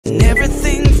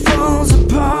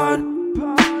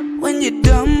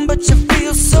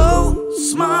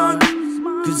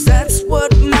'cause that's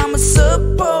what mama's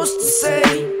supposed to say.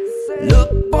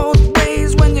 Look both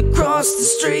ways when you cross the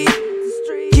street.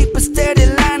 Keep a steady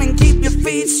line and keep your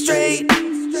feet straight,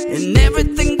 and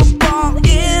everything will fall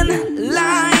in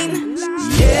line.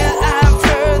 Yeah, I've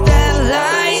heard that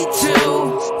lie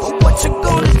too, but what you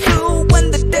gonna do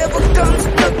when the devil comes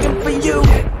looking for you?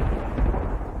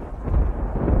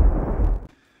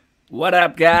 What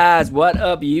up, guys? What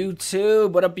up,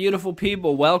 YouTube? What up, beautiful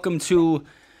people? Welcome to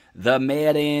the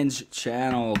Mad Ange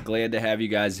channel. Glad to have you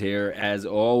guys here as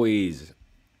always.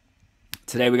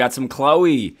 Today we got some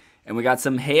Chloe and we got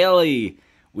some Halle.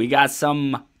 We got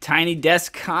some Tiny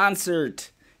Desk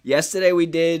concert. Yesterday we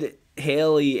did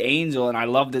Halle Angel and I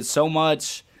loved it so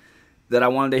much that I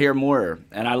wanted to hear more.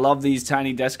 And I love these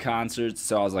Tiny Desk concerts,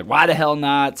 so I was like, why the hell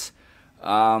not?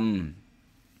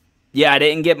 Yeah, I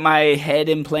didn't get my head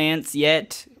implants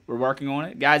yet. We're working on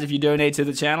it. Guys, if you donate to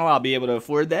the channel, I'll be able to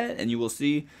afford that, and you will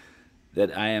see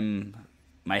that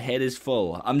my head is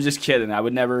full. I'm just kidding. I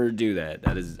would never do that.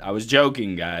 I was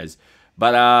joking, guys.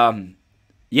 But,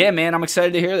 yeah, man, I'm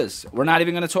excited to hear this. We're not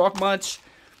even going to talk much.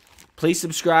 Please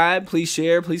subscribe. Please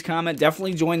share. Please comment.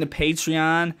 Definitely join the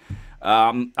Patreon.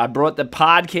 I brought the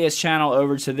podcast channel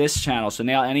over to this channel, so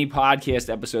now any podcast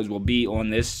episodes will be on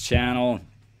this channel.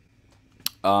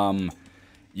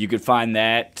 You could find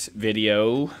that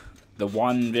video, the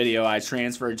one video I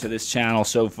transferred to this channel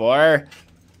so far,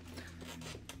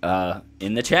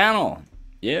 in the channel.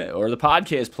 Yeah, or the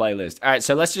podcast playlist. All right,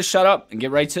 so let's just shut up and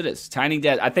get right to this. Tiny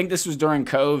Desk. I think this was during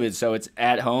COVID, so it's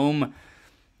at home,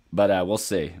 but we'll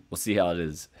see. We'll see how it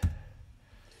is.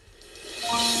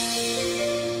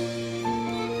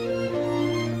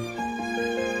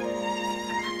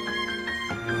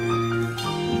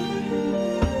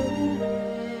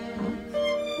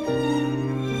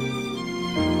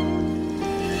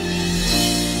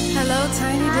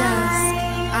 Tiny Desk.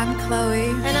 I'm Chloe.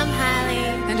 And I'm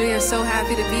Halle. And we are so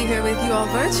happy to be here with you all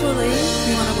virtually.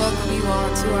 We want to welcome you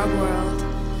all to our world.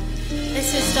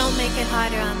 This is Don't Make It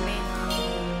Harder on Me.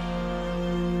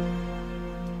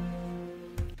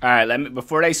 All right,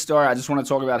 before they start, I just want to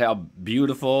talk about how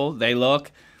beautiful they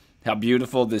look, how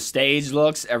beautiful the stage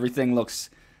looks. Everything looks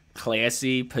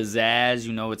classy, pizzazz.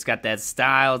 You know, it's got that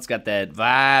style, it's got that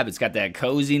vibe, it's got that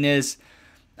coziness.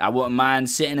 I wouldn't mind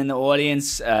sitting in the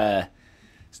audience,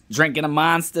 drinking a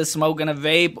Monster, smoking a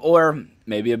vape, or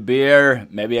maybe a beer,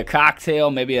 maybe a cocktail,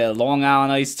 maybe a Long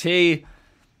Island iced tea.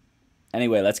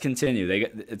 Anyway, let's continue.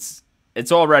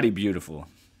 It's already beautiful.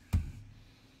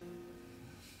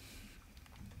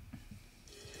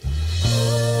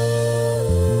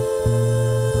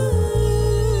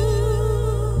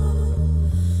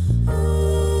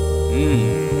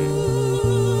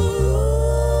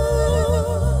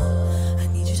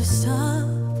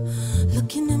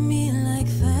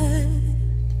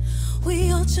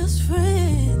 Just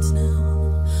friends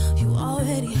now. You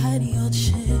already had your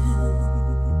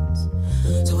chance,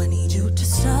 so I need you to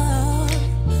stop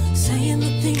saying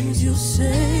the things you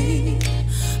say.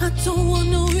 I don't want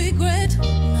no regret.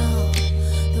 No,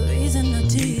 the reason I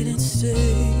didn't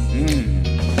stay.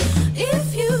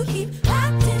 If you keep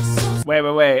acting so.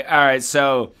 Wait. All right,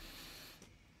 so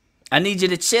I need you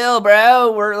to chill,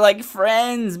 bro. We're like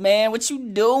friends, man. What you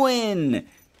doing?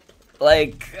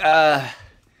 Like,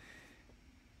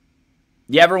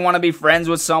 you ever want to be friends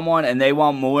with someone and they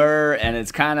want more, and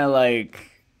it's kind of like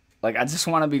I just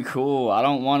want to be cool. I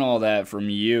don't want all that from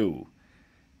you.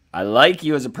 I like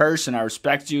you as a person. I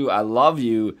respect you. I love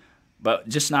you, but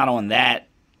just not on that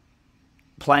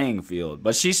playing field.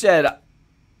 But she said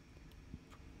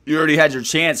you already had your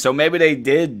chance, so maybe they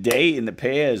did date in the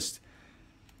past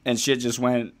and shit just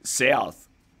went south.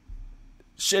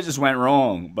 Shit just went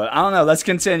wrong. But I don't know. Let's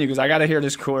continue because I got to hear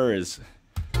this chorus.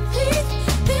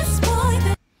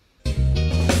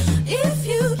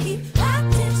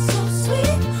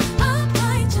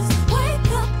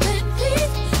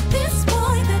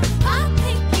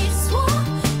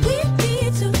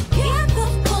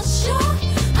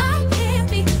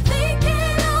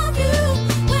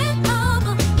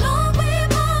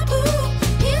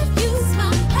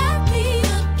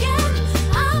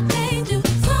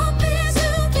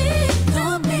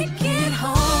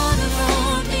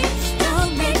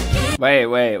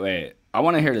 Wait. I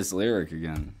want to hear this lyric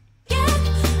again.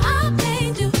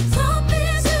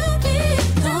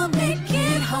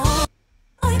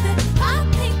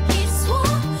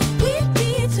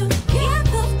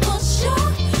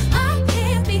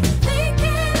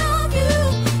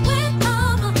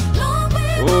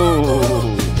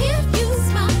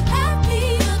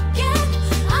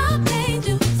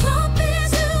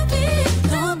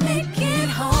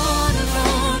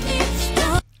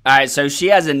 Alright, so she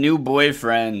has a new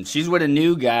boyfriend. She's with a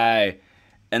new guy.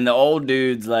 And the old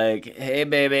dude's like, hey,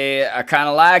 baby, I kind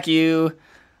of like you.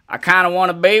 I kind of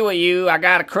want to be with you. I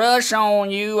got a crush on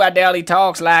you. I doubt he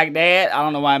talks like that. I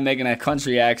don't know why I'm making a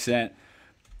country accent.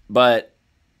 But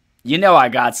you know I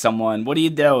got someone. What are you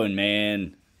doing,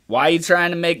 man? Why are you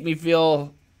trying to make me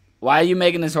feel... Why are you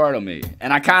making this hard on me?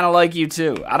 And I kind of like you,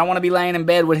 too. I don't want to be laying in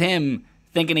bed with him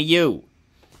thinking of you.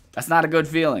 That's not a good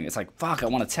feeling. It's like, fuck, I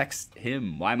want to text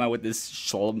him. Why am I with this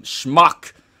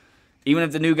schmuck? Even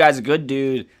if the new guy's a good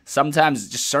dude, sometimes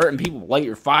just certain people light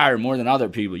your fire more than other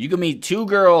people. You can meet two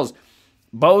girls,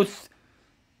 both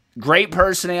great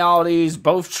personalities,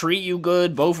 both treat you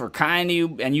good, both are kind to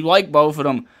you, and you like both of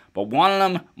them, but one of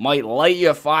them might light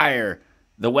your fire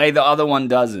the way the other one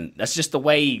doesn't. That's just the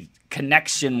way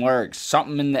connection works.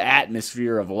 Something in the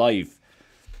atmosphere of life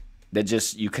that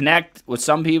just, you connect with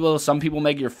some people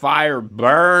make your fire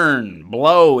burn,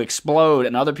 blow, explode,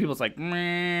 and other people it's like,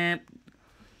 meh.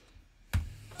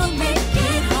 Don't make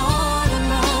it harder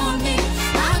on me.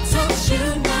 I told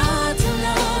you not to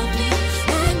love me,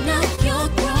 and now you're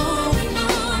growing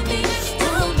on me.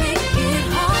 Don't make it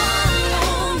harder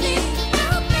on me.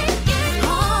 Don't make it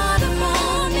harder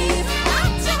on me. I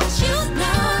told you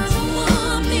not to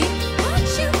want me, but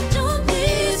you don't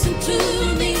listen to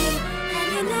me,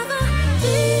 and you never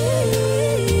did.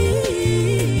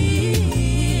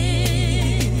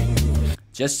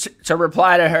 Just to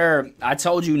reply to her, I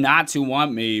told you not to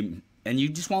want me, and you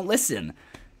just won't listen.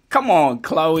 Come on,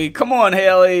 Chloe. Come on,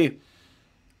 Halle.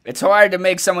 It's hard to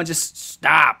make someone just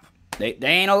stop. They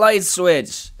ain't a light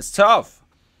switch. It's tough.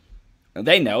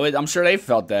 They know it. I'm sure they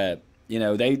felt that. You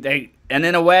know, and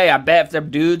in a way, I bet if the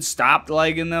dude stopped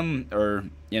liking them, or,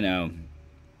 you know,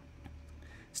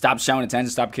 stopped showing attention,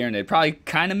 stopped caring, they'd probably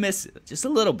kind of miss it. Just a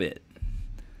little bit.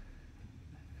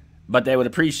 But they would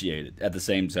appreciate it at the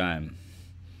same time.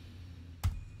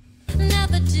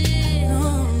 Never did,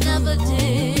 never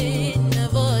did,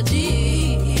 never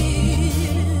did.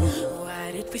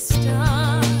 Why did we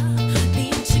stop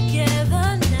being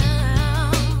together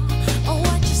now? Oh,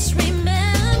 I just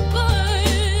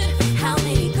remembered how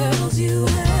many girls you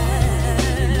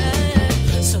had.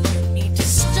 So you need to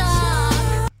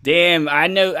stop. Damn, I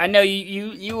know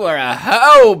you are a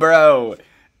hoe, bro.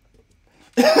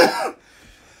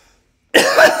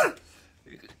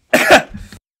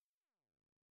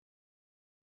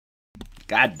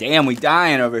 God damn, we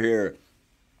dying over here.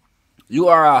 You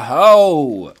are a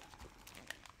hoe.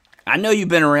 I know you've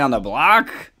been around the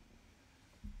block.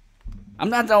 I'm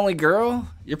not the only girl.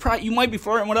 You might be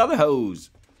flirting with other hoes.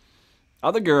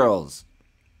 Other girls.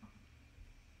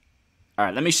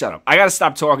 Alright, let me shut up. I gotta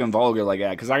stop talking vulgar like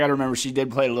that, because I gotta remember she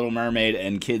did play Little Mermaid,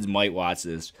 and kids might watch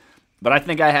this. But I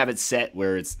think I have it set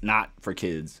where it's not for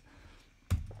kids.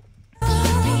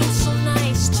 Being so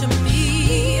nice to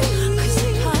me, 'cause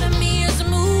a part of me has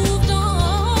moved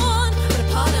on, but a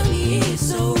part of me is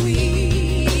so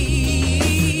weak.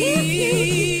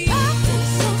 Acting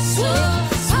so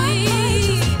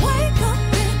sweet. Wake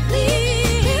up and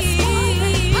leave.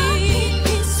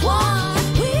 It's what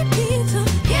we did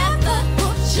together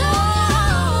for sure.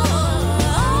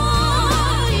 I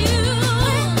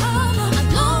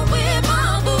know we're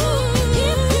my boo.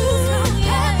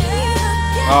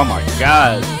 Oh my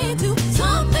god.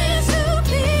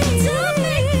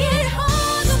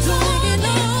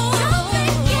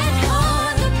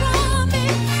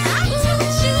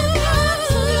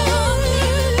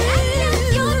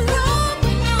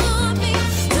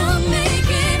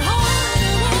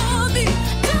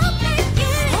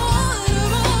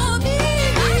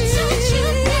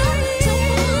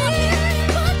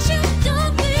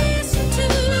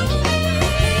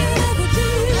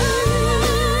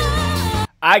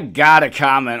 I gotta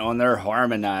comment on their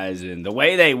harmonizing. The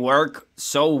way they work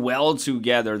so well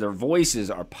together. Their voices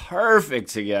are perfect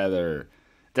together.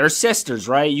 They're sisters,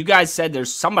 right? You guys said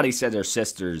somebody said they're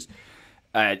sisters.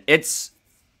 That's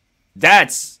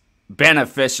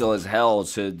beneficial as hell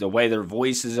to the way their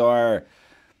voices are.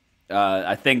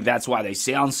 I think that's why they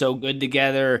sound so good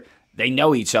together. They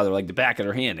know each other like the back of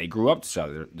their hand. They grew up with each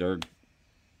other. They're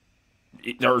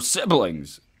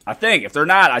siblings. I think. If they're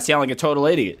not, I sound like a total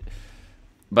idiot.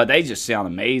 But they just sound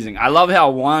amazing. I love how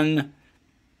one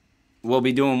will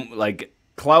be doing, like,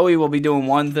 Chloe will be doing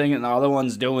one thing and the other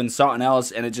one's doing something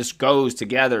else, and it just goes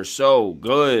together so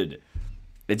good.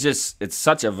 It's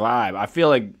such a vibe. I feel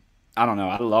like, I don't know,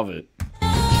 I love it.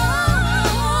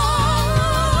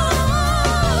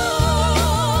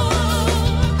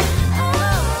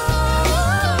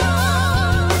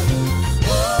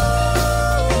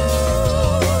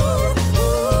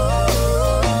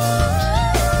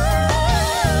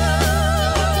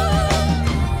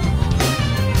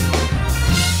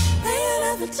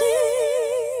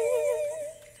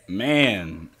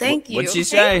 What'd she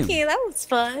say? Thank you. That was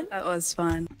fun. That was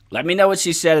fun. Let me know what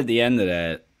she said at the end of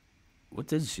that. What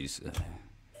did she say?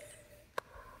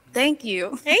 Thank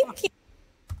you. Thank you.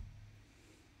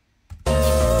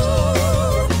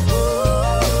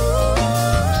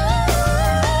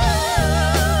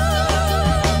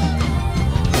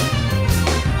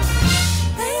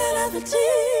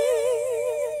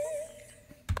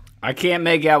 I can't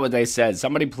make out what they said.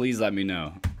 Somebody please let me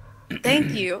know.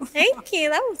 Thank you. Thank you.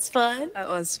 That was fun. That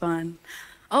was fun.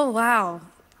 Oh, wow.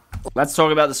 Let's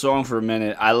talk about the song for a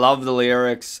minute. I love the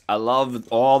lyrics. I love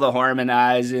all the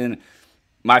harmonizing.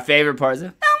 My favorite part is,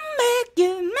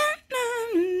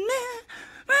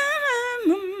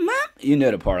 you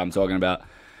know the part I'm talking about.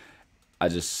 I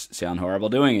just sound horrible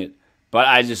doing it. But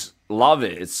I just love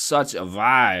it. It's such a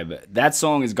vibe. That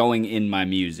song is going in my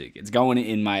music. It's going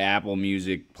in my Apple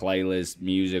Music playlist,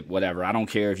 music, whatever. I don't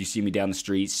care if you see me down the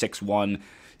street, 6'1",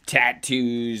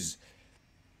 tattoos,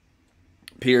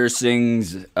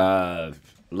 piercings,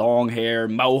 long hair,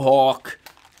 mohawk,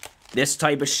 this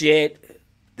type of shit,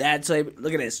 that type.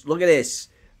 Look at this. Look at this.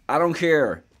 I don't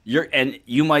care. And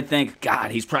you might think,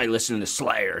 God, he's probably listening to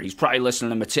Slayer. He's probably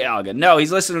listening to Metallica. No,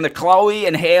 he's listening to Chloe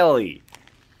and Halle.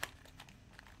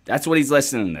 That's what he's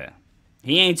listening to.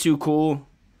 He ain't too cool.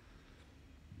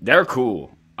 They're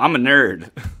cool. I'm a nerd.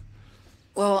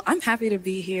 Well, I'm happy to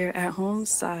be here at Home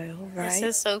Style, right? This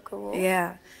is so cool.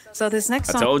 Yeah. So this next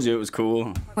I song told you it was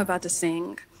cool. I'm about to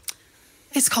sing,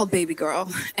 it's called Baby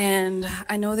Girl. And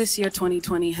I know this year,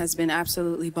 2020, has been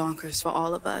absolutely bonkers for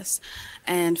all of us.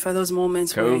 And for those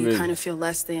moments where you COVID. kind of feel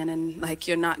less than and like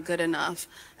you're not good enough,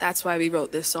 that's why we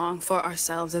wrote this song for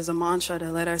ourselves as a mantra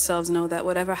to let ourselves know that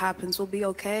whatever happens will be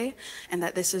okay and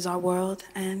that this is our world.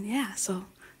 And yeah, so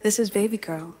this is Baby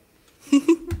Girl.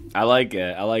 I like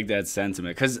it. I like that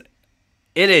sentiment because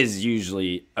it is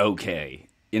usually okay.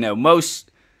 You know, most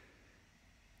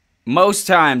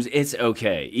times it's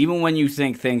okay. Even when you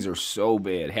think things are so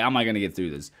bad, how am I going to get through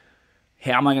this?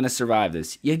 How am I going to survive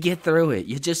this? You get through it.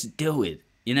 You just do it.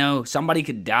 You know, somebody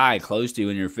could die close to you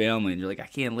in your family, and you're like, I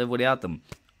can't live without them.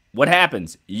 What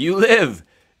happens? You live.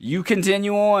 You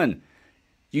continue on.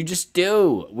 You just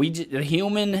do. The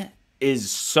human is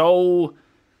so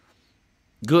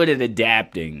good at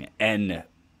adapting and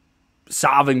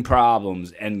solving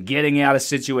problems and getting out of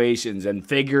situations and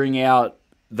figuring out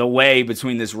the way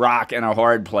between this rock and a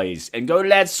hard place and go to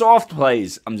that soft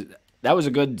place. That was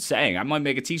a good saying. I might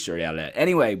make a t-shirt out of that.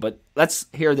 Anyway, but let's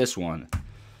hear this one.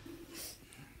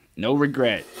 No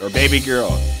Regret, or Baby Girl.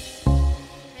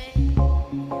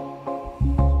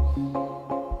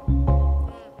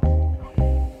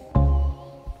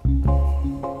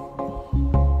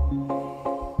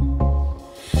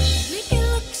 Make it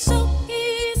look so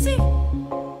easy.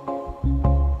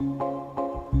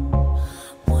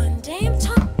 One day I'm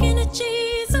talking to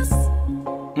Jesus.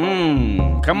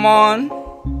 Come on.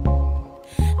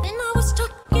 Then I was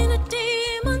talking to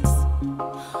demons.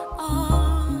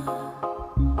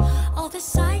 All the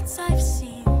sights I've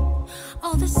seen.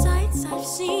 All the sights I've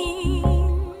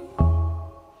seen.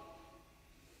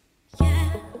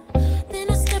 Yeah. Then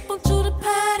I step onto the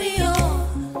patio.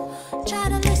 Try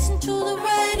to listen to the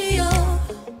radio.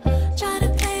 Try to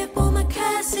play it for my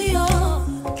Casio.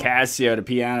 Casio, the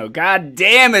piano. God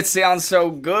damn, it sounds so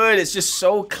good. It's just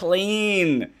so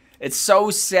clean. It's so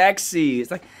sexy.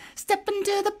 It's like, step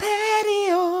into the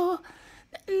patio.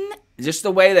 Just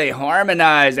the way they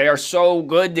harmonize. They are so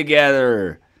good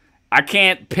together. I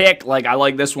can't pick, like, I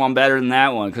like this one better than that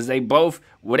one. Because they both,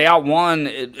 without one,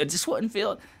 it just wouldn't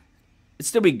feel, it'd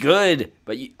still be good.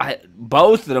 But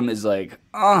both of them is like,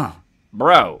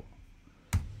 bro.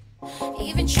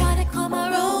 Even try to call my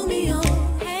Romeo.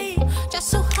 Hey, just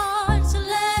so hard to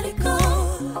let it go.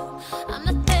 I'm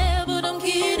not there, but I'm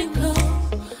getting close.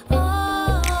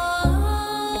 Oh,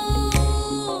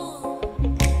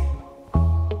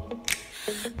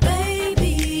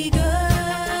 baby girl,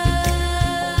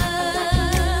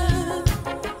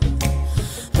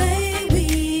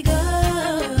 baby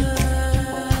girl,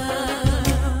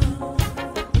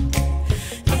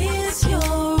 it's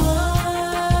your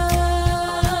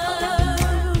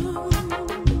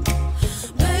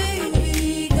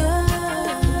baby girl.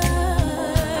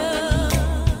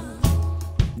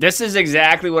 This is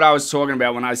exactly what I was talking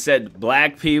about when I said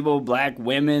black people, black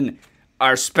women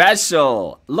are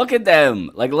special. Look at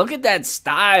them. Like, look at that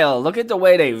style. Look at the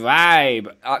way they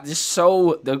vibe. Just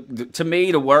so, to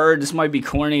me, the word, this might be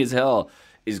corny as hell,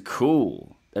 is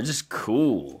cool. They're just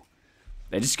cool.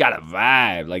 They just got a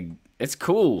vibe. Like, it's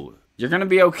cool. You're going to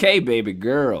be okay, baby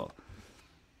girl.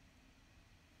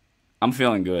 I'm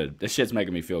feeling good. This shit's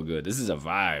making me feel good. This is a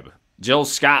vibe. Jill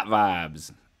Scott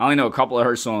vibes. I only know a couple of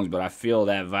her songs, but I feel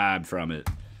that vibe from it.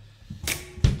 Do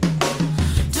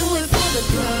it for the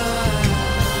girls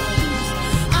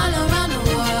all around the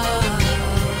world.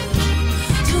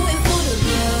 Do it for the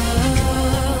girls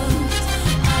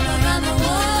all around the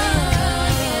world.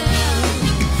 Yeah.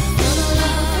 For the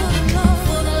love, for the love,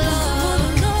 for the love,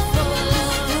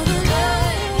 for the love.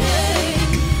 Yeah.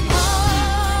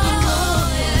 Oh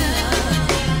yeah.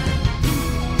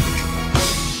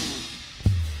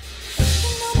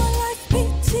 You know my life be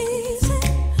teasing,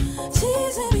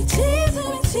 teasing me, teasing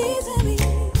me, teasing me.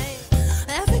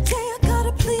 Every day I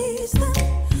gotta please them,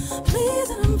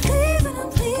 pleasing them, pleasing them,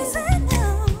 pleasing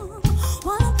them.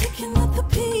 While I'm picking up the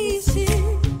pieces,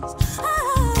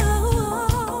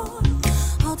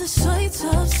 all the sights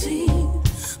I've seen,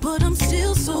 but I'm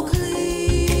still so clean.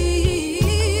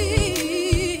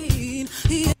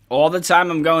 Yeah. All the time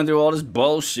I'm going through all this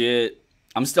bullshit,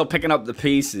 I'm still picking up the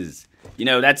pieces. You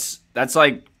know, that's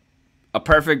like a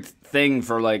perfect thing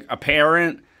for like a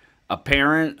parent, a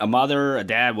mother, a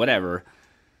dad, whatever.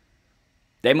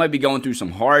 They might be going through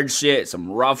some hard shit, some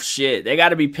rough shit. They got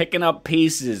to be picking up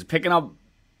pieces, picking up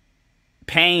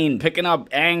pain, picking up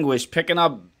anguish, picking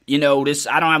up, you know, this,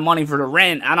 I don't have money for the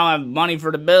rent. I don't have money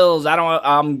for the bills. I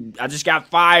just got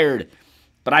fired.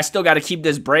 But I still got to keep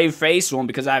this brave face on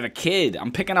because I have a kid.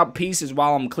 I'm picking up pieces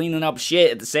while I'm cleaning up shit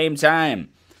at the same time.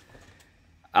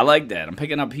 I like that. I'm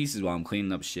picking up pieces while I'm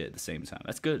cleaning up shit at the same time.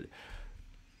 That's good.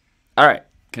 All right,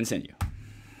 continue.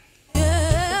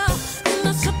 Yeah. And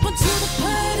I step onto the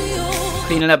patio.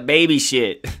 Cleaning up baby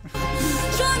shit.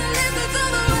 Tryna listen to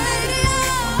the radio,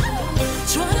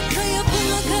 tryna play up on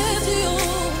the Casio,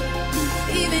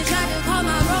 even tried to call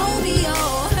my Romeo.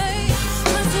 Hey,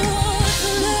 I'm the one to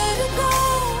let it go.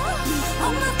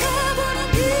 I'm not there when I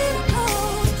need a call.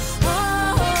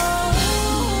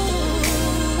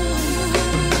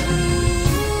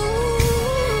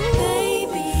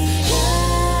 Baby,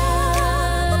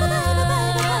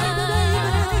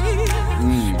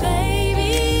 baby,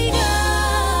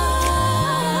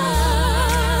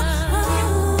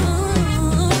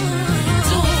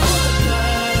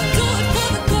 do it for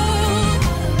the girl.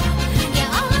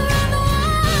 Yeah, all around the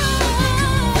world.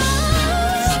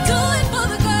 Do it for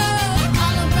the girl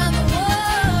all around the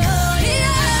world.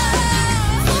 Yeah.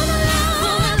 For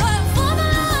the love, for the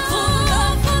love, for the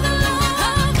love, for the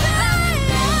love, baby.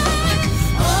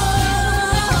 Oh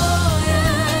yeah.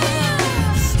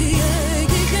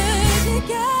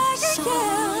 So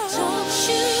don't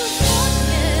you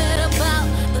forget about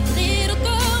the little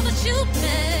girl that you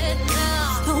met now.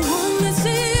 The one that's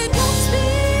in your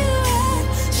spirit.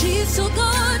 She's still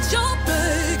got your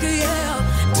back, yeah.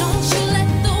 Don't you let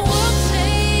the world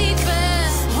take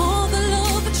back all the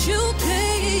love that you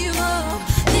gave up.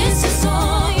 This is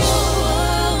all your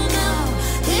world now.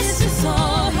 This is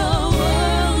all your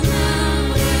world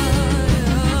now.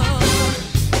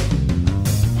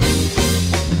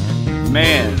 Yeah.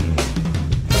 Man.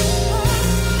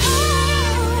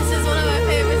 This is one of my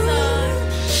favorite songs.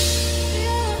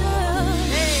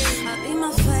 I need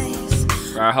my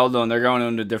face. All right, hold on. They're going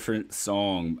on to a different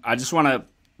song. I just want to,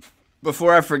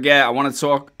 before I forget, I want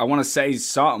to say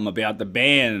something about the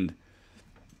band.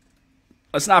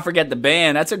 Let's not forget the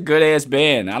band. That's a good-ass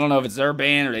band. I don't know if it's their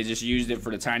band or they just used it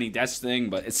for the Tiny Desk thing,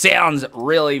 but it sounds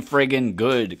really friggin'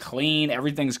 good. Clean.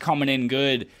 Everything's coming in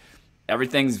good.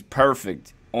 Everything's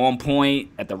perfect. On point,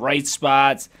 at the right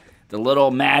spots. The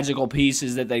little magical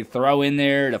pieces that they throw in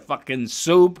there. The fucking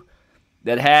soup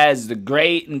that has the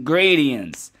great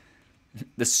ingredients.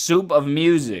 The soup of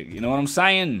music. You know what I'm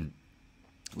saying?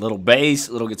 Little bass,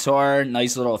 little guitar,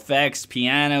 nice little effects,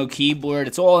 piano, keyboard.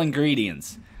 It's all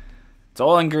ingredients. It's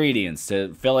all ingredients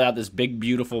to fill out this big,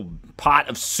 beautiful pot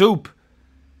of soup.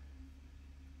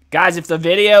 Guys, if the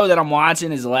video that I'm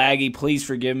watching is laggy, please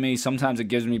forgive me. Sometimes it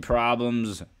gives me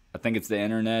problems. I think it's the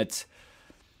internet.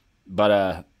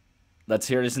 But let's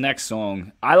hear this next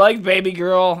song. I like Baby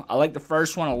Girl. I like the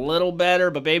first one a little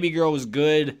better, but Baby Girl was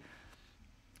good.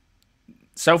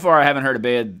 So far, I haven't heard a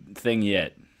bad thing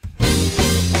yet. This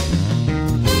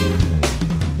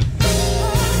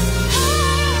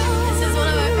is one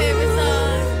of my favorite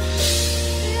songs.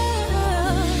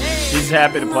 She's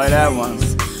happy to play that one.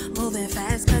 Moving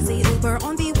fast 'cause the Uber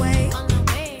on the way.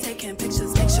 Taking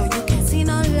pictures, make sure you can see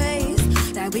no lace.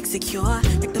 That week secure,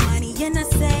 make the money in a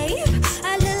safe.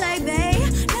 I look like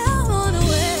babe, now I'm on the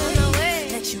way.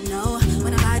 Let you know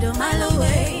when I'm out a mile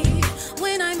away.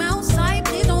 When I'm outside,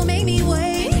 please don't make me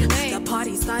wait. The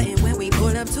party's starting when we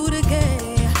pull up to the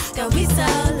gate. That we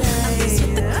celebrate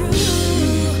with the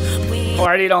crew.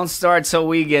 Party don't start till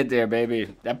we get there,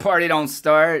 baby. That party don't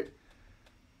start.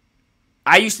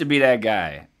 I used to be that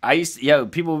guy.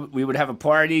 we would have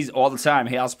parties all the time,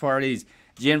 house parties.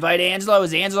 Did you invite Angelo?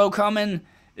 Is Angelo coming?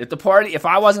 If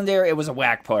I wasn't there, it was a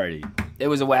whack party. It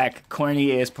was a whack,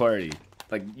 corny ass party.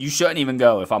 Like, you shouldn't even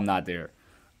go if I'm not there.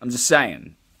 I'm just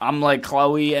saying. I'm like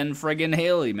Chloe and friggin'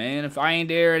 Haley, man. If I ain't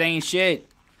there, it ain't shit.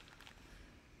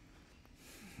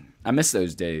 I miss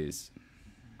those days.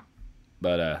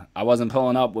 But I wasn't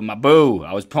pulling up with my boo.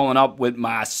 I was pulling up with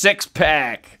my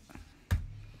 6-pack.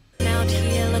 Out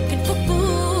here looking for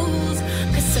booze,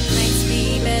 'cause some nights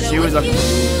be better She was with looking you. for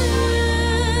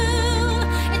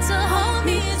It's a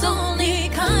homies only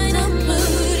kind of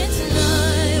mood. And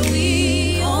tonight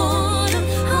we on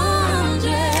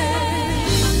 100,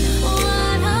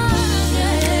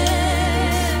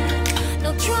 100.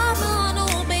 No drama, no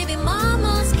baby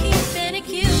mamas, keeping it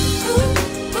cute.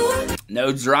 Ooh, ooh.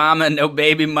 No drama, no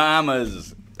baby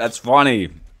mamas. That's funny.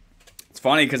 It's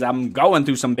funny because I'm going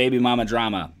through some baby mama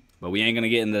drama. But we ain't going to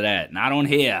get into that. Not on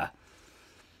here.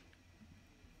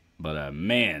 But,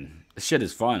 man, this shit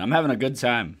is fun. I'm having a good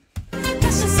time.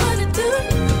 That's just how we do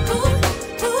it. Ooh,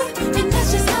 ooh. And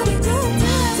that's just how we do it. Do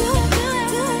it, do it,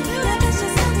 do it, do it. That's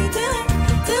just how we do it.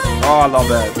 Do it. Oh, I love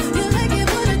that. You like it,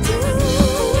 what I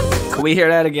do. Can we hear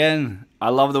that again? I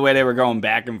love the way they were going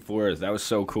back and forth. That was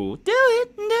so cool. Do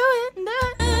it, do it, do it.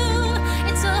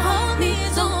 It's a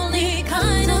homies only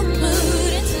kind of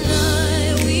mood. And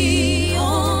tonight we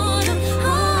on 100,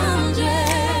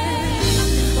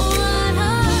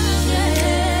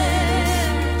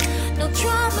 100. No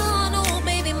drama, no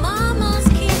baby mamas,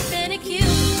 keeping it cute.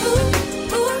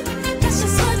 Ooh, ooh. That's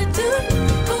just how we do it.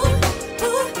 Ooh,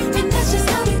 ooh. And that's just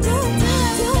how we do it.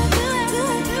 Do it, do it, do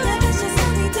it, do it. That's just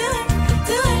how we do it.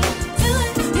 Do it, do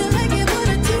it. You like it, what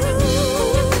I do.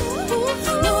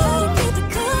 Know how to keep it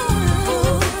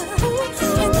cool.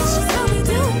 And that's just how we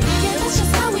do it. Yeah, that's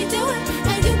just how we do it.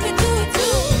 And you can do it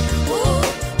too.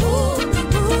 Ooh,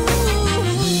 ooh,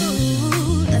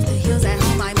 ooh. Left the heels at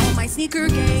home, I'm on my sneaker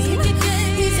game.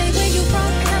 He say, where you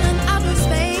from? Tell him outer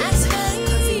space.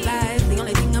 Cozy vibes, the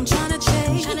only thing I'm tryna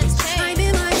change. I'm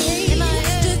in my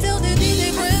head. Just tell the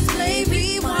DJ press play,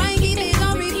 rewind, keep it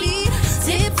on repeat.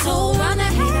 Tiptoe round the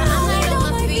hater, I'm light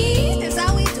on my feet. That's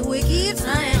how we do it. Keep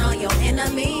flying on your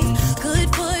enemies. Good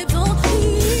vibes on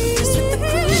me. Just with the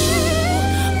crew.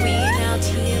 We ain't out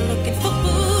here looking for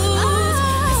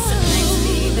booze. Some nights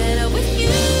be better with you.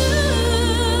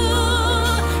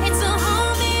 It's a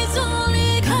homies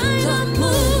only kind of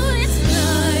mood. It's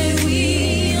like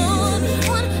we on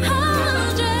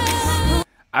 100.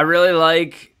 I really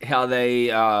like how they,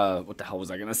 what the hell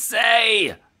was I going to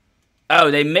say?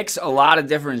 Oh, they mix a lot of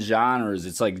different genres.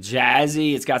 It's like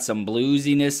jazzy. It's got some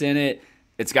bluesiness in it.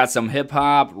 It's got some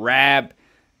hip-hop, rap.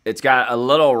 It's got a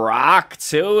little rock,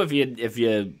 too, if you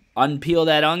unpeel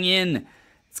that onion.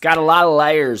 It's got a lot of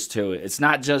layers to it. It's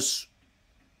not just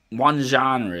one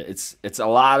genre. It's a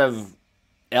lot of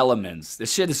elements.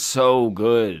 This shit is so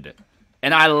good.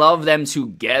 And I love them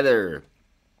together.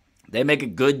 They make a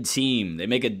good team. They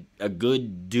make a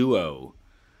good duo.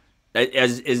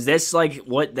 Is this like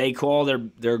what they call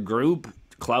their group?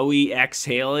 Chloe x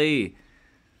Haley?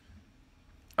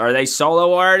 Are they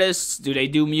solo artists? Do they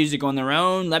do music on their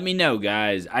own? Let me know,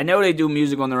 guys. I know they do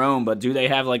music on their own, but do they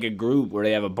have like a group where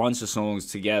they have a bunch of songs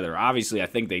together? Obviously, I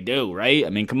think they do, right? I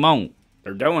mean, come on.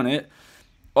 They're doing it.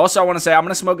 Also, I want to say I'm going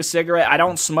to smoke a cigarette. I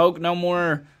don't smoke no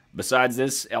more besides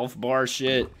this Elf Bar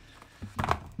shit.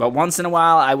 But once in a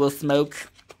while, I will smoke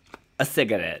a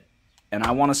cigarette. And I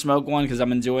want to smoke one because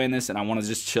I'm enjoying this and I want to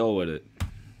just chill with it.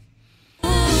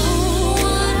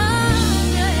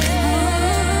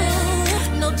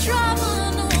 No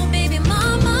drama, no baby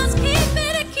mamas, keep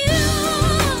it cute.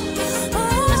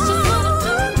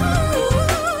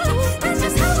 That's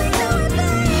just how we do it,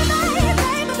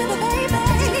 baby, baby,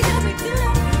 baby,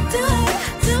 do it,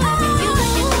 you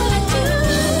like it, what I do.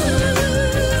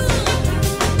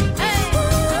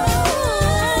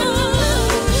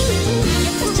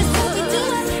 That's just how we do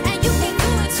it, and you can do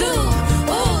it too.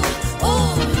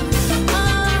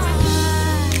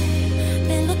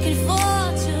 Been looking for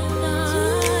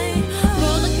tonight.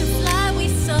 We're looking fly, we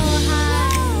so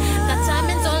high. Got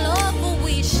diamonds all over,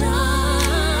 we shine.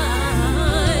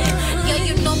 Yeah,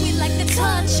 you know we like the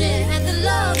touching and the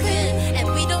loving, and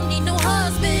we don't need no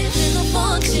husband and no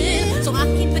function. So I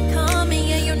keep it coming,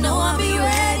 yeah, you know I'll be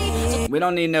ready. We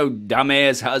don't need no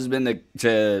dumbass husband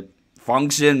to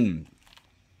function.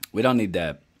 We don't need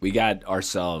that. We got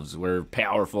ourselves. We're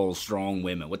powerful, strong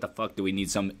women. What the fuck do we need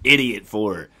some idiot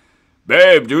for?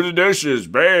 Babe, do the dishes.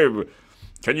 Babe,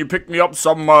 can you pick me up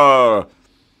some, a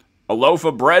loaf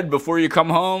of bread before you come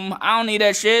home? I don't need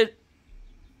that shit.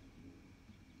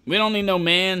 We don't need no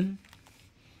man.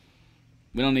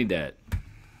 We don't need that.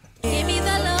 Give me the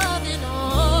love and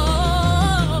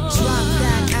all. Drop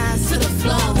that ass to the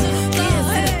floor. Dance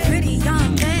to the pretty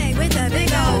young thing with the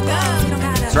big old balls. You don't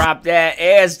gotta Drop that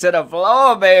ass to the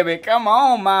floor, baby. Come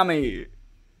on, mommy.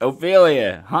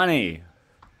 Ophelia, honey.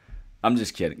 I'm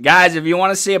just kidding. Guys, if you want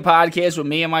to see a podcast with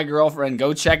me and my girlfriend,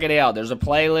 go check it out. There's a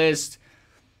playlist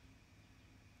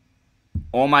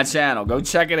on my channel. Go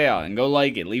check it out and go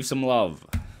like it. Leave some love.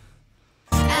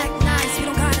 act nice. You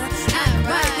don't gotta act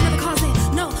right. You never cause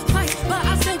it no fight, but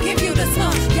I still give you the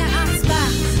smoke. Yeah, I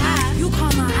spy. You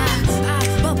call my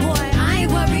eye. But boy, I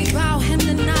ain't worried about him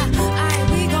tonight.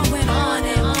 We going on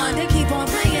and on. They keep on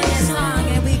playing this song,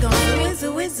 and we gon'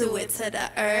 wizzu it to the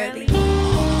early morning.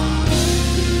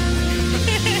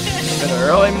 In the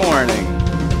early morning.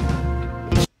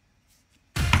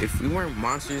 If we weren't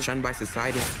monsters shunned by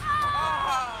society,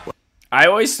 I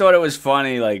always thought it was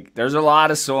funny. Like, there's a lot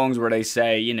of songs where they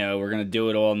say, you know, we're going to do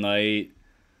it all night.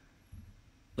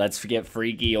 Let's get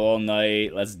freaky all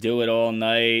night. Let's do it all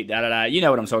night. Da da da. You know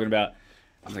what I'm talking about.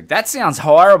 I was like, that sounds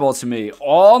horrible to me.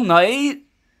 All night?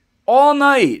 All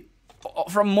night.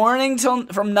 From night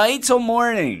till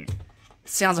morning. It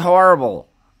sounds horrible.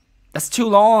 That's too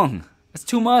long. That's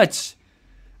too much.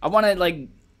 I want to, like,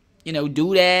 you know,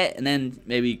 do that and then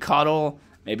maybe cuddle,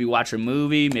 maybe watch a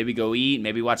movie, maybe go eat,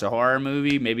 maybe watch a horror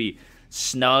movie, maybe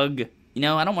snug. You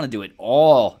know, I don't want to do it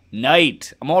all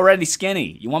night. I'm already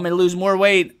skinny. You want me to lose more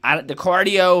weight? The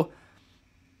cardio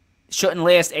shouldn't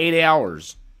last 8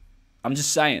 hours. I'm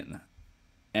just saying.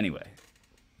 Anyway,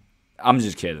 I'm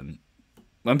just kidding.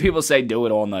 When people say do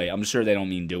it all night, I'm sure they don't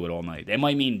mean do it all night. They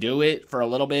might mean do it for a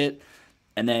little bit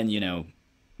and then, you know,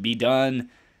 be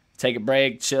done, take a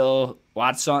break, chill,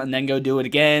 watch something, then go do it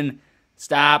again.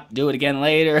 Stop, do it again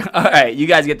later. All right, you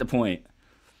guys get the point.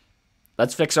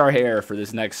 Let's fix our hair for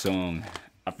this next song.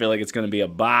 I feel like it's going to be a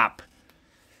bop.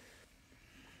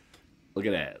 Look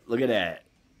at that. Look at that.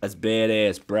 That's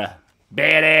badass, bruh.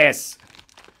 Badass.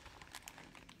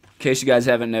 In case you guys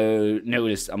haven't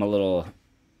noticed, I'm a little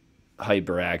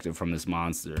hyperactive from this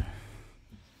monster.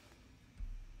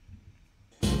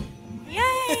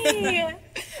 Yay!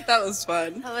 That was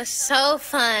fun. That was so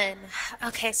fun.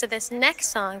 Okay, so this next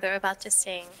song that we're about to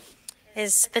sing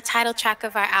is the title track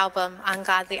of our album,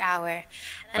 Ungodly Hour.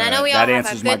 And I know we all that have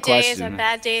our answers my good days, our question.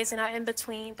 bad days, and our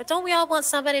in-between. But don't we all want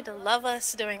somebody to love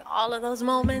us during all of those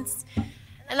moments?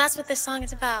 And that's what this song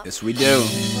is about. Yes, we do.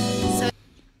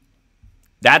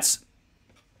 That's,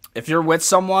 if you're with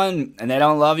someone and they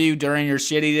don't love you during your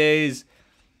shitty days,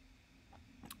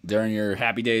 during your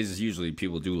happy days, usually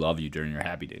people do love you during your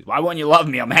happy days. Why wouldn't you love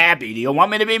me? I'm happy. Do you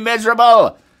want me to be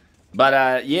miserable?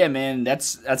 But, yeah, man,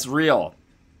 that's real.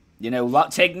 You know,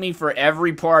 take me for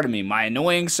every part of me. My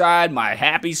annoying side, my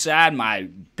happy side, my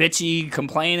bitchy,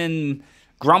 complaining,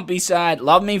 grumpy side.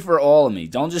 Love me for all of me.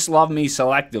 Don't just love me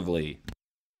selectively.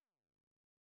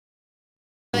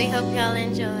 We hope y'all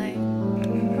enjoy.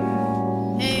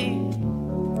 Hey.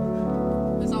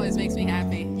 This always makes me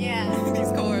happy. Yeah.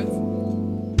 These chords.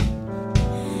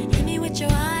 Hit me with your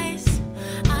eyes.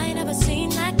 I ain't never seen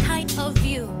that kind of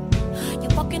view.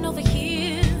 You're walking over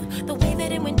here. The way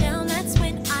that it went down, that's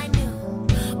when I knew.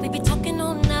 We be talking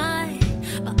all night,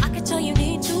 but I could tell you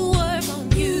need to work on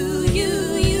you.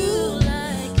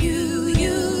 Like you,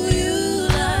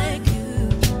 like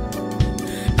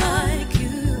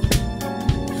you.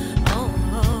 Oh,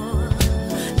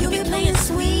 you be playing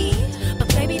sweet, but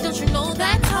baby, don't you know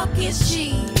that talk is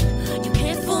cheap? You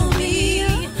can't fool me.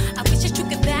 I wish that you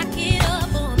could back it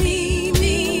up on me,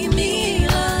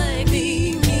 like me,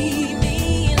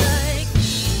 like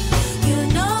you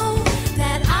know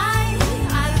that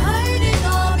I've heard it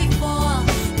all before.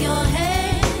 You're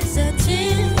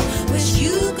hesitant, wish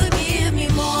you could give me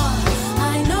more.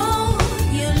 I know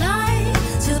you like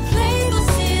to play those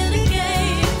silly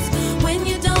games. When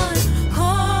you're done,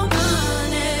 call my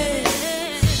name.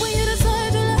 When you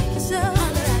decide you like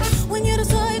yourself, when you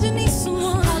decide you need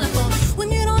someone,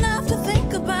 when you don't have to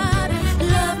think about it,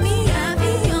 love me at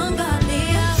the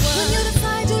ungodly hour. When you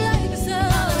decide you like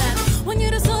yourself, when you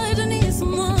decide you need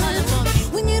someone,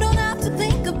 when you don't have to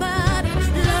think about it,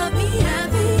 love me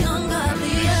at the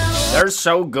ungodly hour. They're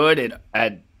so good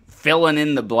at filling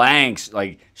in the blanks.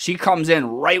 Like, she comes in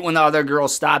right when the other girl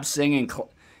stops singing.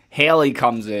 Halle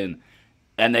comes in,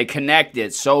 and they connect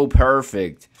it so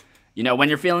perfect. You know, when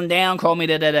you're feeling down, call me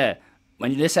da-da-da.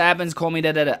 When this happens, call me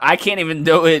da-da-da. I can't even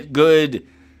do it good,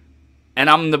 and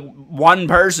I'm the one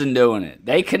person doing it.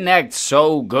 They connect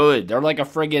so good. They're like a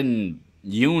friggin'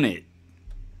 unit.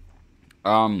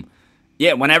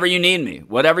 Yeah, whenever you need me,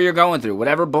 whatever you're going through,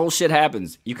 whatever bullshit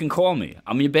happens, you can call me.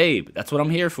 I'm your babe. That's what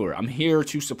I'm here for. I'm here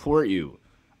to support you.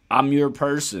 I'm your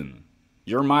person.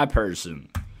 You're my person.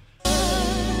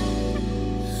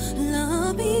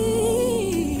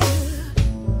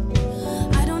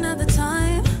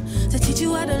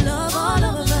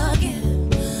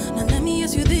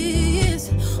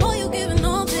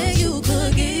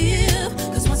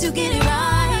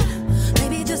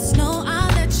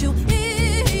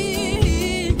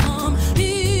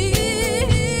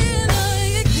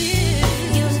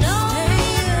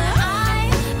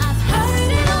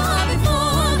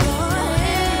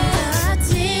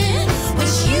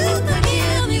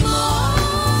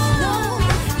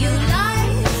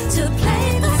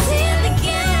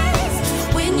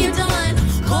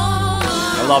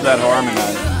 love that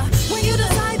harmonizer. When you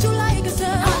decide you like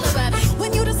yourself,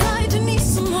 when you decide you need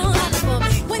someone,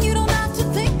 when you don't have to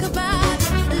think about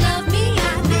it, love me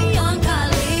at the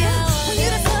ungodly hour. When you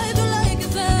decide you like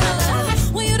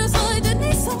yourself, when you decide you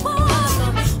need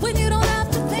someone, when you don't have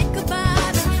to think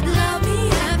about it, love me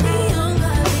at the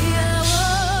ungodly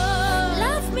hour.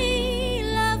 Love me,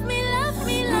 love me, love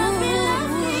me, love me, love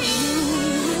me,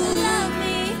 love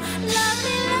me, love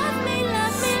me, love me, love me,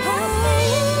 love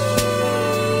me.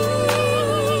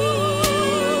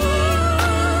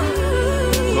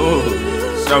 Ooh,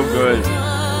 so good.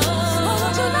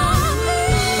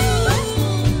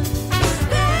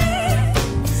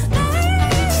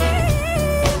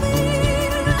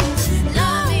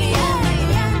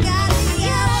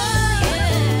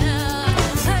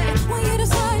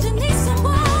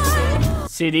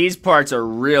 See, these parts are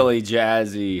really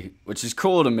jazzy, which is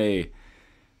cool to me.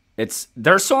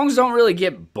 Their songs don't really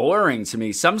get boring to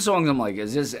me. Some songs I'm like,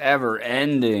 is this ever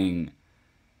ending?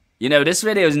 You know, this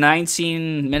video is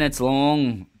 19 minutes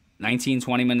long,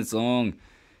 20 minutes long.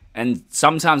 And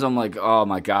sometimes I'm like, oh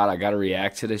my God, I gotta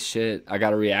react to this shit. I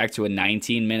gotta react to a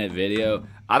 19-minute video.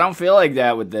 I don't feel like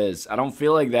that with this. I don't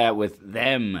feel like that with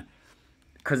them.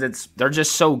 Because they're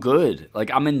just so good. Like,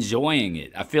 I'm enjoying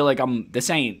it. I feel like this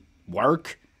ain't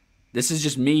work. This is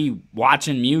just me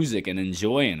watching music and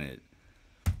enjoying it.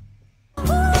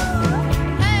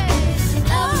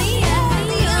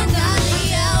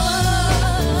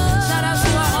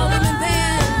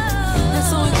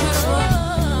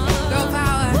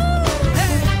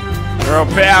 Girl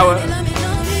power.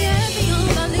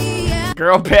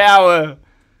 Girl power.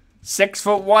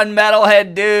 6'1"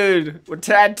 metalhead dude with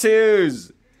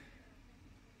tattoos.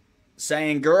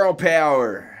 Saying girl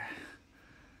power.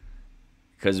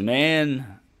 Because,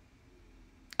 man,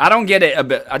 I don't get it a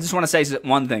bit. I just want to say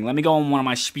one thing. Let me go on one of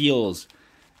my spiels.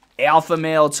 Alpha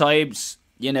male types,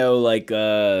 you know, like,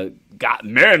 got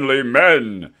manly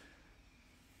men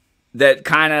that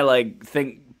kind of, like,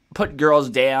 put girls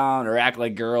down or act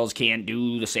like girls can't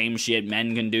do the same shit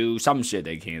men can do. Some shit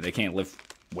they can't. They can't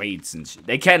lift weights and shit.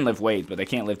 They can lift weights, but they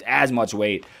can't lift as much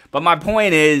weight. But my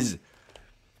point is,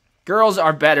 girls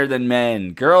are better than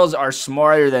men. Girls are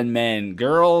smarter than men.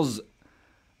 Girls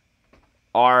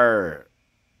are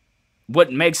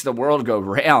what makes the world go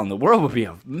round. The world would be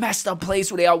a messed up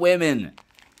place without women.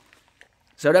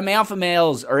 So them alpha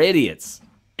males are idiots.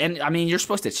 And, I mean, you're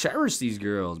supposed to cherish these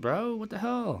girls, bro. What the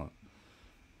hell?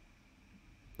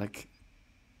 Like,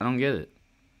 I don't get it.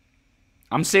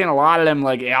 I'm seeing a lot of them,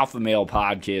 like, alpha male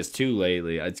podcasts, too,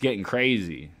 lately. It's getting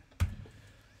crazy.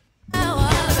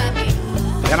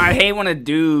 And I hate when a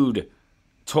dude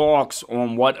talks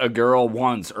on what a girl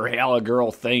wants or how a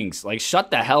girl thinks. Like, shut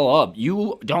the hell up.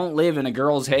 You don't live in a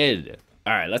girl's head.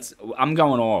 All right, I'm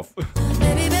going off.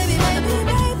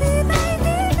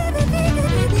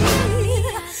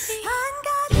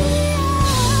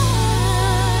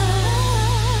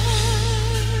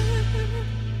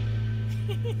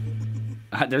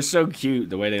 They're so cute,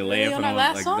 the way they laugh and all,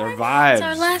 like, their vibes. It's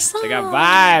our last song. They got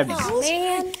vibes. Oh,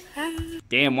 man.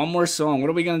 Damn, one more song. What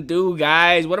are we gonna do,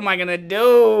 guys? What am I gonna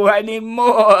do? I need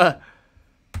more.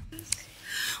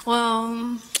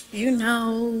 Well, you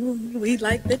know, we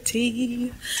like the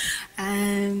tea.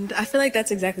 And I feel like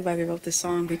that's exactly why we wrote this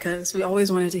song, because we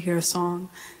always wanted to hear a song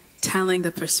telling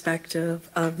the perspective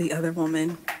of the other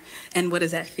woman. And what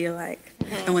does that feel like?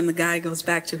 And when the guy goes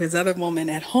back to his other woman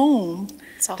at home,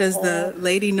 does the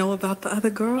lady know about the other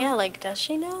girl? Yeah, like, does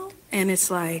she know? And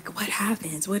it's like, what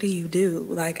happens? What do you do?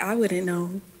 Like, I wouldn't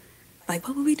know. Like,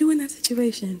 what would we do in that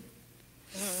situation?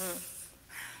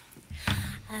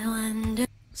 I wonder.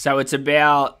 So it's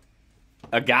about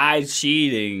a guy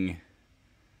cheating,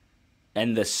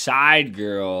 and the side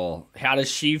girl. How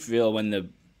does she feel when the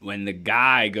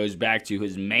guy goes back to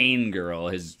his main girl,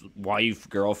 his wife,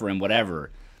 girlfriend,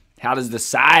 whatever? How does the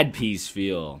side piece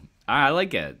feel? I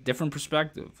like it. Different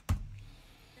perspective.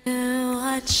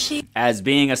 As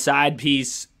being a side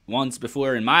piece once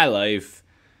before in my life,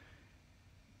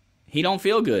 he don't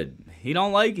feel good. He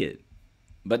don't like it.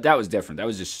 But that was different. That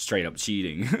was just straight up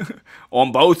cheating.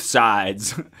 On both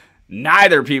sides.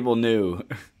 Neither people knew.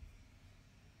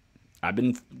 I've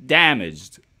been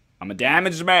damaged. I'm a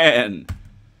damaged man.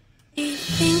 He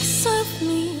thinks of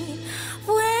me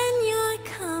when you're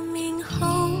coming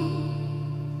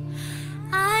home.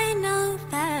 I know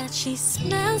that she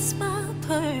smells my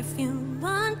perfume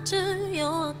under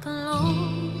your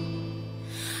cologne.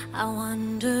 I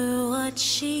wonder what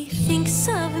she thinks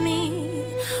of me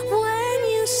when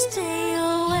you stay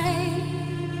away.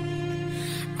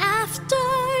 After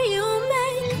you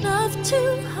make love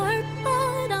to her,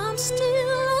 but I'm still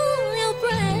on your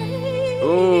brain.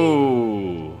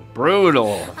 Ooh.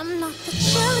 brutal. I'm not the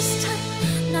jealous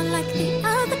type, not like the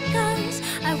other guys.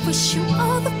 I wish you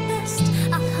all the best.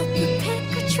 I'll help you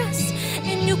pick a dress,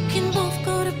 and you can both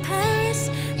go to Paris.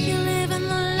 You live in the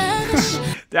lavish.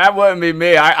 That wouldn't be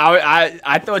me.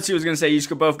 I thought she was gonna say you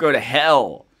could both go to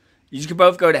hell. You could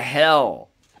both go to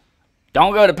hell.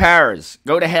 Don't go to Paris.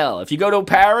 Go to hell. If you go to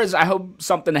Paris, I hope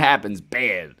something happens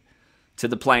bad to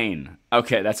the plane.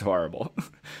 Okay, that's horrible.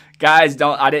 Guys,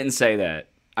 don't. I didn't say that.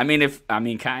 I mean,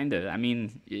 kinda. I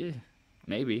mean, yeah,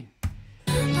 maybe.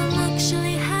 I'm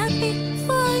actually happy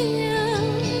for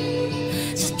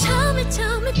you. So tell me,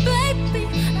 baby.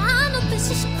 I know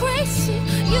this is crazy.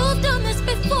 You've done this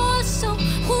before, so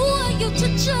who are you to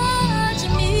judge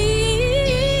me?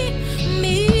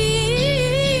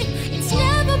 It's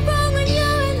never wrong when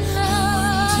you're in love.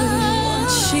 I wonder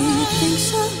what she thinks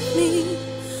of me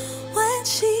when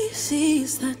she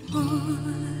sees that mark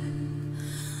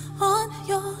on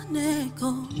your neck.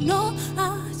 Oh no, I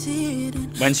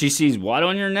didn't. When she sees what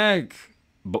on your neck?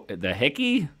 The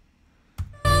hickey?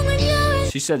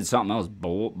 She said something else.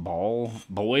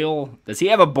 Boil? Does he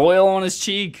have a boil on his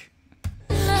cheek?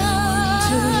 I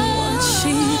wonder what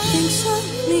she thinks of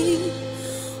me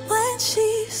when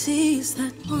she sees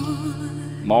that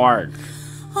Mark.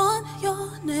 on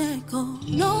your neck. Oh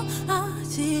no, I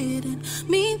didn't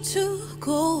mean to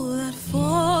go that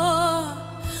far.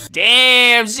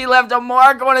 Damn, she left a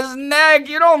mark on his neck.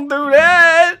 You don't do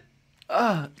that.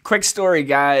 Quick story,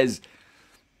 guys.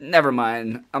 Never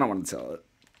mind. I don't want to tell it.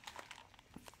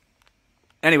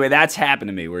 Anyway, that's happened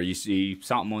to me where you see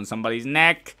something on somebody's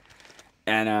neck.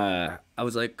 And I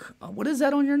was like, oh, what is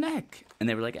that on your neck? And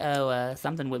they were like, oh,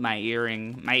 something with my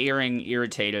earring. My earring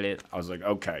irritated it. I was like,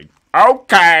 okay.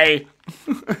 Okay.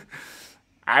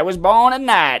 I was born at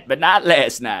night, but not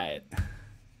last night.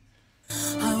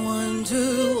 I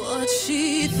wonder what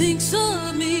she thinks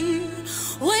of me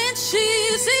when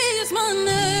she sees my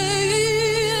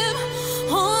name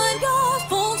on your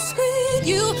phone screen.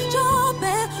 You drop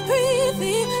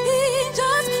everything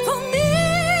just for me.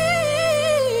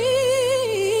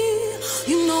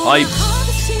 You know Hype. behind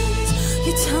the scenes,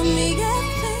 you tell me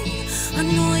everything. I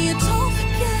know you don't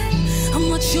forget how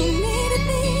much you needed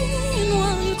me and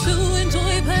want to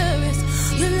enjoy Paris.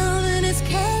 Your loving is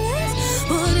careless,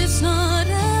 but it's not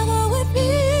ever with me.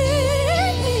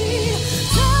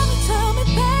 Tell me,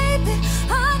 baby,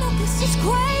 I know this is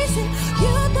crazy.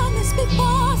 You've done this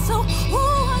before, so who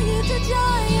are you to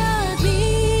judge me?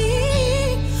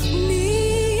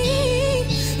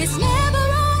 It's never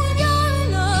wrong when you're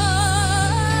in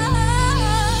love.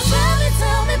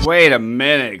 Tell me, Wait a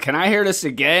minute. Can I hear this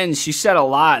again? She said a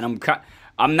lot, and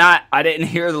I didn't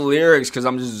hear the lyrics because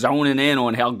I'm just zoning in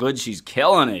on how good she's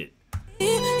killing it.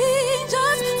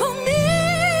 just for me.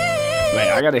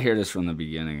 Wait, I gotta hear this from the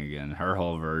beginning again. Her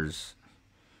whole verse.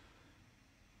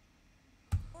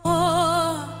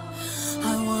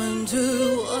 I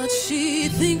wonder what she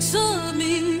thinks of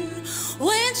me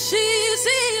when she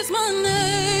sees my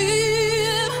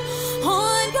name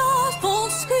on your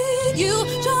phone screen. You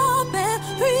drop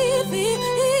everything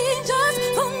just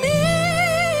for me.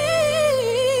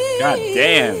 God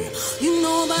damn. You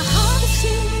know behind the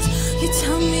scenes, you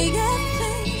tell me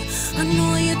everything. I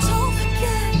know you don't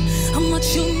forget how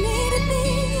much you needed me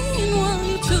and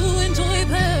want to enjoy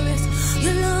Paris.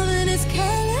 Your loving is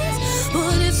careless,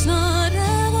 but it's not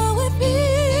ever with me.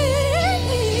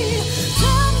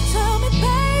 Tell me,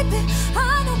 baby, I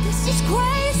know this is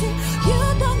crazy.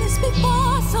 You've done this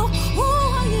before, so who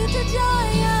are you to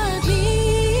judge me?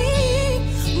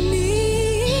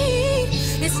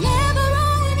 It's never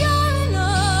wrong when you're in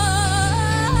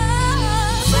love.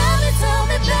 Tell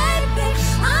me, baby,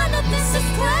 I know this is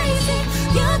crazy.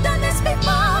 You've done this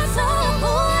before, so who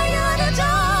are you to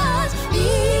judge me?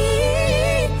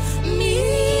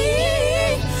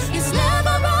 It's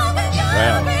never wrong when you're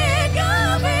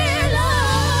in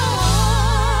love.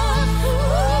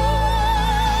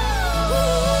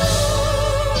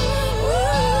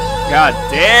 God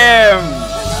damn.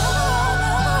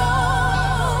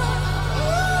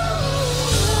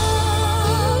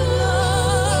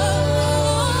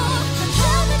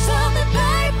 Tell me,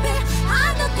 baby, I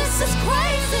know this is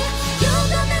crazy. You've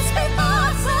done this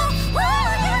before, so who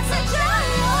are you to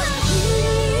judge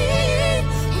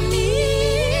me?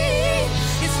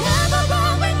 It's never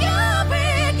wrong when you're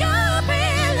in love.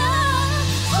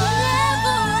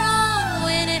 Never wrong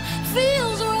when it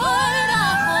feels right. I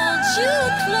hold you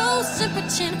close and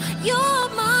pretend you're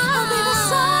mine. I'll be the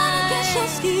sun against your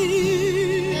skin.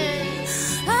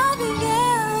 I'll be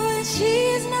there when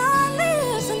she's not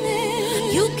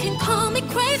listening. You can call me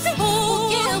crazy. Oh,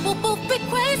 yeah, we'll both be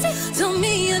crazy. Tell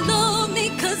me you love me,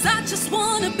 'cause I just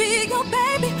want wanna be your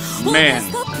baby. Man.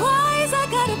 What's the price I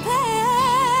gotta pay?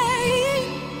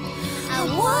 I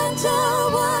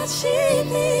wonder what she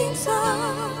thinks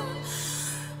of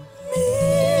me.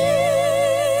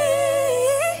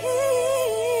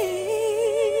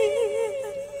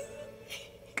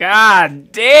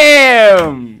 God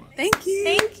damn. Thank you.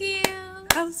 Thank you.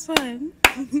 That was fun.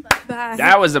 Bye.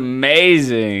 That was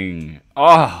amazing.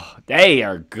 Oh, they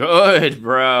are good,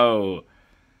 bro.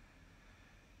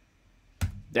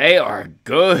 They are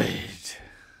good.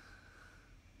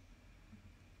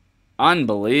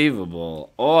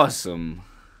 Unbelievable. Awesome.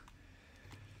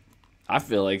 I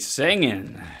feel like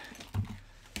singing.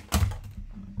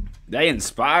 They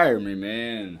inspire me,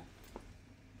 man.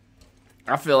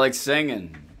 I feel like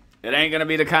singing. It ain't gonna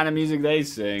be the kind of music they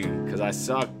sing, because I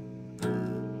suck.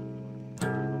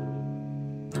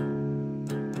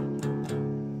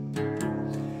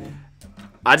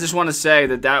 I just want to say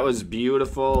that that was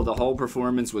beautiful. The whole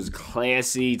performance was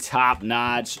classy,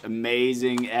 top-notch,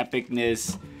 amazing,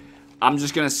 epicness. I'm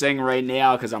just going to sing right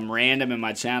now because I'm random and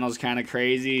my channel's kind of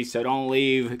crazy. So don't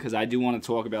leave because I do want to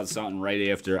talk about something right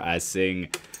after I sing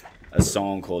a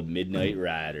song called Midnight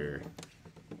Rider.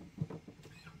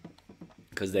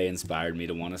 Because they inspired me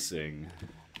to want to sing.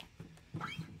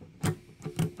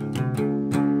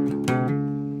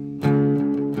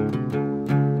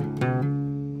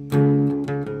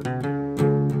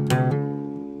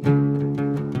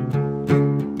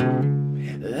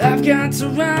 I've got to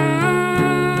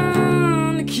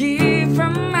run to keep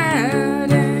from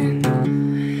hiding,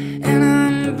 and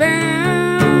I'm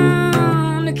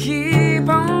bound to keep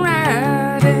on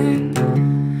riding.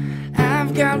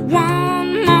 I've got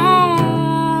one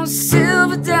more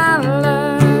silver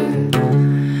dollar,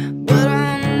 but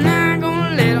I'm not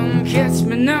gonna let them catch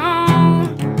me,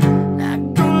 no.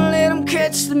 Not gonna let them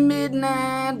catch the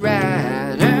midnight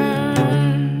rider.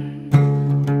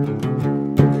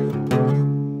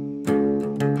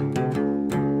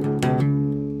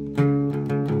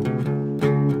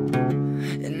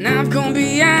 I've gone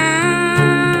beyond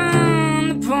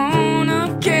the point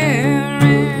of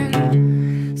caring.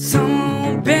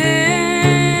 Some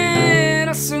bed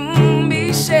I'll soon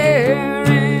be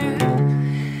sharing.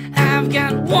 I've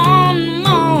got one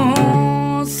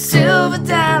more silver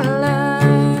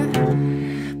dollar,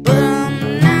 but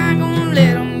I'm not gonna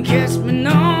let them catch me,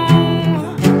 no.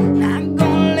 Not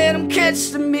gonna let them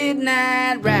catch the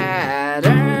midnight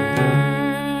rider.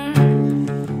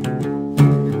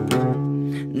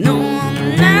 No,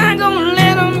 I'm not gonna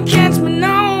let them catch me,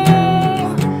 no.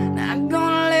 Not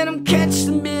gonna let them catch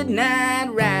the midnight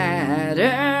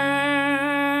rider.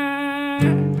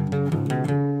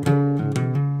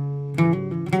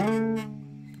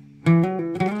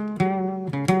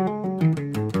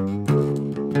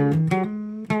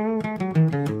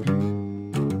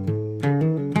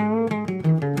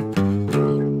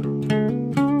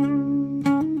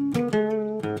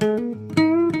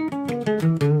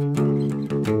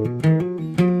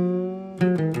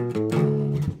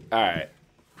 Alright,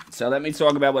 so let me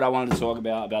talk about what I wanted to talk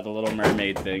about the Little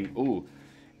Mermaid thing. Ooh,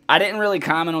 I didn't really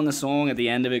comment on the song at the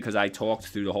end of it because I talked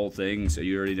through the whole thing, so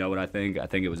you already know what I think. I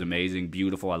think it was amazing,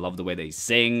 beautiful. I love the way they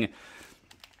sing.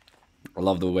 I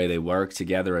love the way they work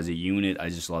together as a unit. I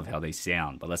just love how they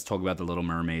sound. But let's talk about the Little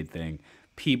Mermaid thing.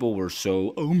 People were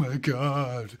so, oh my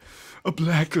god, a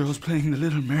black girl's playing the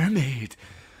Little Mermaid.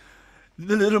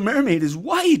 The Little Mermaid is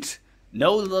white.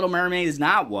 No, the Little Mermaid is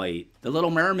not white. The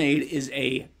Little Mermaid is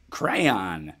a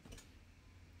crayon.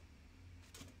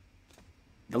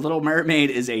 The Little Mermaid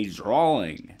is a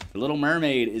drawing. The Little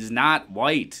Mermaid is not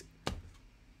white.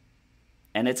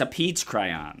 And it's a peach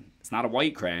crayon. It's not a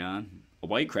white crayon. A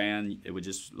white crayon, it would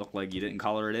just look like you didn't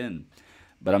color it in.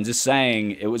 But I'm just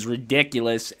saying, it was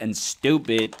ridiculous and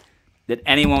stupid that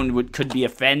anyone could be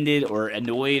offended or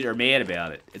annoyed or mad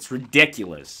about it. It's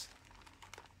ridiculous.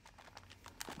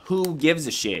 Who gives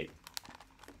a shit?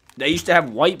 They used to have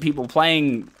white people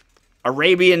playing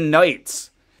Arabian Nights.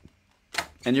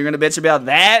 And you're going to bitch about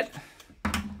that?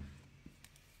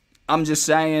 I'm just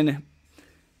saying.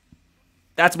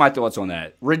 That's my thoughts on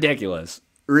that. Ridiculous.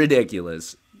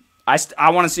 Ridiculous.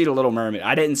 I want to see The Little Mermaid.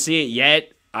 I didn't see it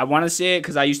yet. I want to see it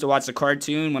because I used to watch the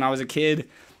cartoon when I was a kid.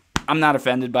 I'm not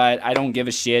offended by it. I don't give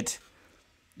a shit.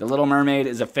 The Little Mermaid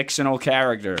is a fictional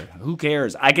character. Who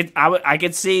cares? I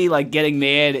could see like getting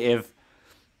mad if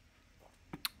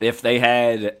they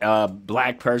had a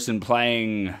black person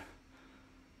playing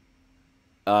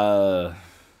a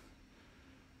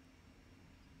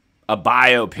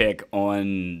biopic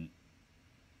on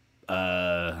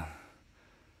I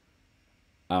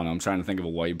don't know, I'm trying to think of a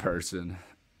white person.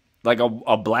 Like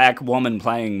a black woman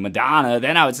playing Madonna,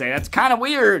 then I would say that's kind of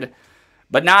weird.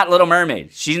 But not Little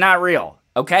Mermaid. She's not real.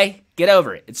 Okay? Get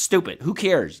over it. It's stupid. Who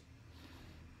cares?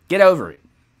 Get over it.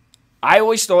 I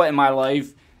always thought in my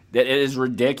life that it is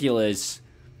ridiculous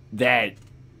that...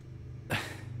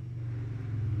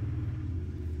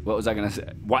 What was I going to say?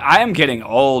 Well, I am getting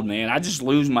old, man. I just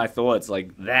lose my thoughts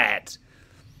like that.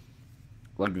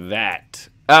 Like that.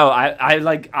 Oh,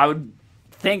 I would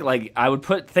think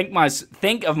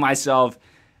think of myself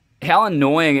how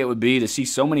annoying it would be to see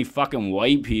so many fucking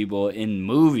white people in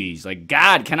movies. Like,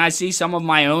 God, can I see some of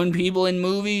my own people in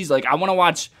movies? Like, I want to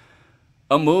watch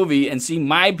a movie and see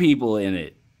my people in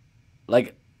it.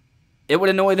 Like, it would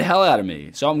annoy the hell out of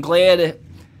me. So I'm glad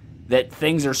that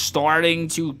things are starting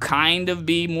to kind of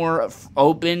be more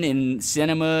open in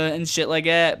cinema and shit like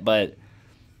that. But,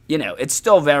 you know, it's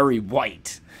still very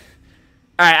white.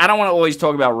 All right, I don't want to always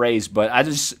talk about race, but I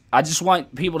just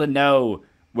want people to know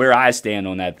where I stand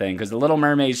on that thing, because the Little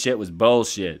Mermaid shit was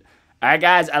bullshit. All right,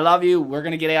 guys, I love you. We're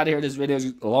going to get out of here. This video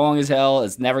is long as hell.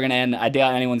 It's never going to end. I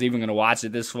doubt anyone's even going to watch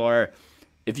it this far.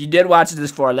 If you did watch it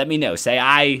this far, let me know. Say,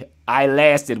 I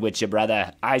lasted with you,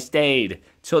 brother. I stayed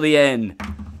till the end.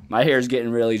 My hair's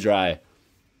getting really dry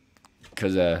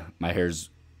because my hair's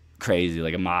crazy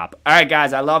like a mop. All right,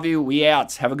 guys, I love you. We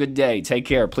out. Have a good day. Take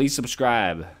care. Please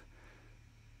subscribe.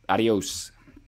 Adios.